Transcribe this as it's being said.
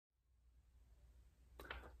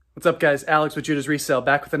What's up guys, Alex with Judas Resale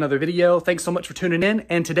back with another video. Thanks so much for tuning in.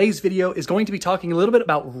 And today's video is going to be talking a little bit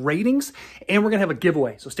about ratings and we're gonna have a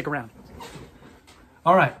giveaway, so stick around.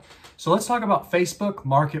 All right, so let's talk about Facebook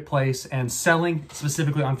Marketplace and selling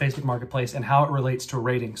specifically on Facebook Marketplace and how it relates to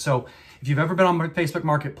ratings. So if you've ever been on Facebook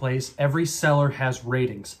Marketplace, every seller has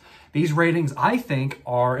ratings. These ratings, I think,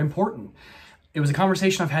 are important. It was a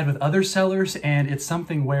conversation I've had with other sellers, and it's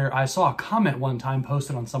something where I saw a comment one time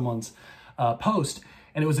posted on someone's post,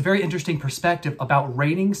 and it was a very interesting perspective about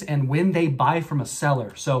ratings and when they buy from a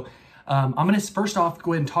seller. So I'm gonna first off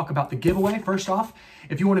go ahead and talk about the giveaway. First off,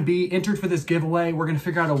 if you wanna be entered for this giveaway, we're gonna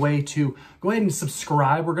figure out a way to go ahead and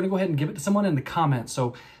subscribe. We're gonna go ahead and give it to someone in the comments.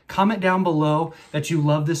 So comment down below that you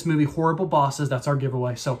love this movie, Horrible Bosses. That's our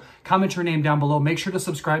giveaway. So comment your name down below. Make sure to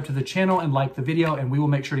subscribe to the channel and like the video, and we will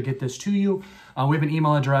make sure to get this to you. We have an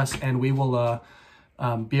email address, and we will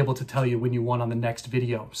be able to tell you when you won on the next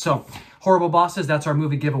video. So Horrible Bosses, that's our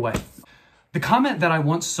movie giveaway. The comment that I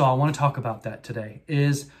once saw, I want to talk about that today,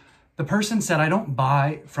 is the person said, I don't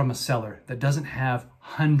buy from a seller that doesn't have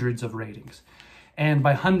hundreds of ratings. And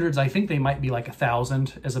by hundreds, I think they might be like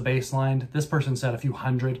 1,000 as a baseline. This person said a few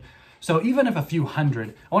hundred. So even if a few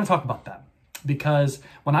hundred, I want to talk about that. Because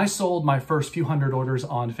when I sold my first few hundred orders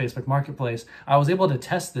on Facebook Marketplace, I was able to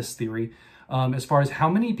test this theory as far as how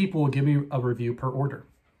many people will give me a review per order.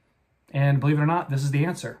 And believe it or not, this is the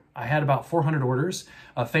answer. I had about 400 orders.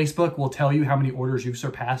 Facebook will tell you how many orders you've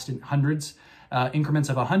surpassed in hundreds, increments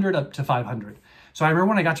of 100 up to 500. So I remember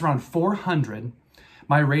when I got to around 400,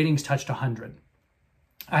 my ratings touched 100.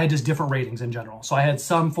 I had just different ratings in general. So I had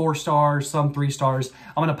some 4 stars, some 3 stars.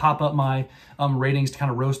 I'm gonna pop up my ratings to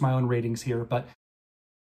kind of roast my own ratings here, but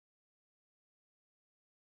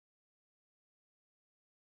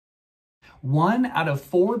 1 out of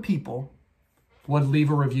 4 people would leave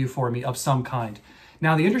a review for me of some kind.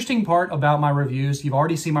 Now, the interesting part about my reviews, you've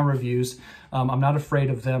already seen my reviews. I'm not afraid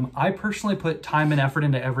of them. I personally put time and effort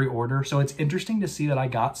into every order. So it's interesting to see that I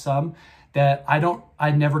got some that I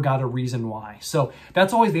never got a reason why. So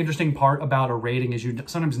that's always the interesting part about a rating, is you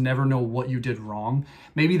sometimes never know what you did wrong.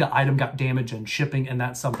 Maybe the item got damaged in shipping, and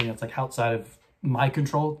that's something that's like outside of my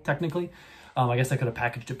control, technically. I guess I could have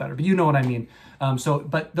packaged it better, but you know what I mean.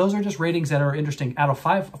 But those are just ratings that are interesting. Out of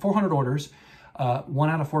 400 orders, 1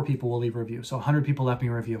 out of 4 people will leave a review. So 100 people left me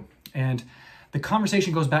a review. And the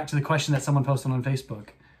conversation goes back to the question that someone posted on Facebook.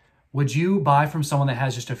 Would you buy from someone that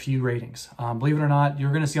has just a few ratings? Believe it or not,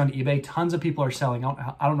 you're going to see on eBay, tons of people are selling.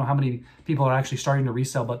 I don't know how many people are actually starting to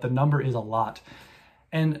resell, but the number is a lot.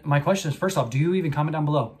 And my question is, first off, do you even comment down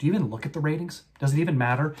below? Do you even look at the ratings? Does it even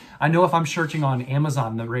matter? I know if I'm searching on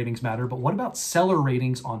Amazon, the ratings matter, but what about seller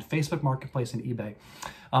ratings on Facebook Marketplace and eBay?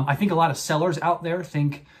 I think a lot of sellers out there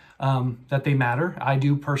think that they matter. I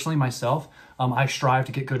do personally myself. I strive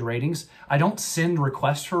to get good ratings. I don't send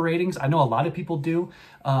requests for ratings. I know a lot of people do.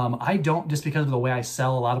 I don't, just because of the way I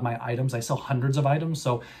sell a lot of my items. I sell hundreds of items,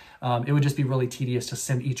 so it would just be really tedious to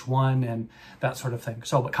send each one and that sort of thing.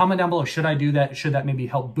 So, but comment down below, should I do that? Should that maybe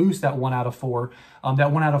help boost that 1 out of 4?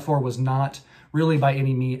 That 1 out of 4 was not really by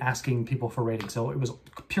any means asking people for ratings. So it was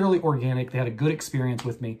purely organic. They had a good experience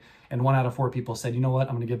with me. And 1 out of 4 people said, you know what,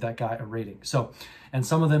 I'm gonna give that guy a rating. So, and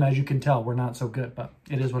some of them, as you can tell, were not so good, but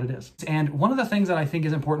it is what it is. And one of the things that I think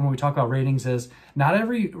is important when we talk about ratings is not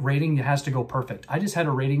every rating has to go perfect. I just had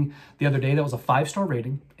a rating the other day that was a 5-star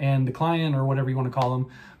rating, and the client, or whatever you wanna call them,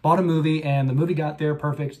 bought a movie, and the movie got there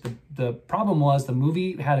perfect. The problem was the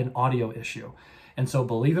movie had an audio issue. And so,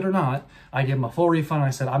 believe it or not, I gave them a full refund. I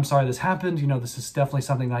said, I'm sorry this happened. You know, this is definitely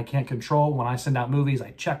something that I can't control. When I send out movies,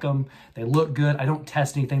 I check them. They look good. I don't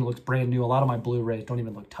test anything that looks brand new. A lot of my Blu-rays don't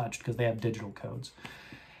even look touched because they have digital codes.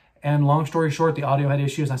 And long story short, the audio had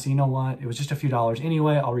issues. I said, you know what? It was just a few dollars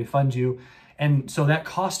anyway. I'll refund you. And so that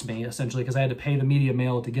cost me, essentially, because I had to pay the media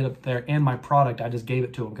mail to get up there, and my product, I just gave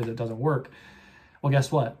it to them because it doesn't work. Well,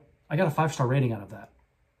 guess what? I got a 5-star rating out of that.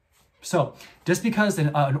 So just because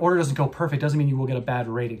an order doesn't go perfect doesn't mean you will get a bad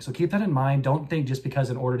rating. So keep that in mind. Don't think just because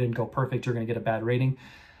an order didn't go perfect, you're going to get a bad rating.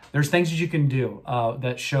 There's things that you can do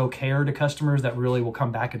that show care to customers that really will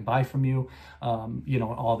come back and buy from you, you know,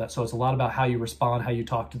 and all that. So it's a lot about how you respond, how you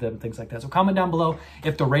talk to them, things like that. So comment down below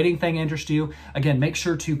if the rating thing interests you. Again, make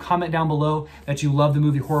sure to comment down below that you love the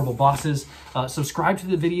movie Horrible Bosses. Subscribe to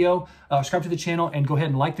the video, subscribe to the channel, and go ahead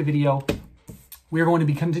and like the video. We are going to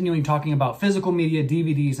be continuing talking about physical media,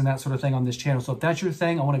 DVDs, and that sort of thing on this channel. So if that's your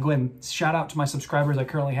thing, I want to go ahead and shout out to my subscribers I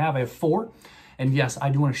currently have. I have 4. And yes, I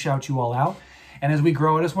do want to shout you all out. And as we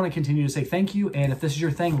grow, I just want to continue to say thank you. And if this is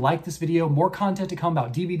your thing, like this video. More content to come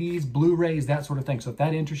about DVDs, Blu-rays, that sort of thing. So if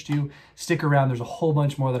that interests you, stick around. There's a whole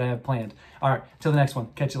bunch more that I have planned. All right, till the next one.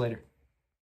 Catch you later.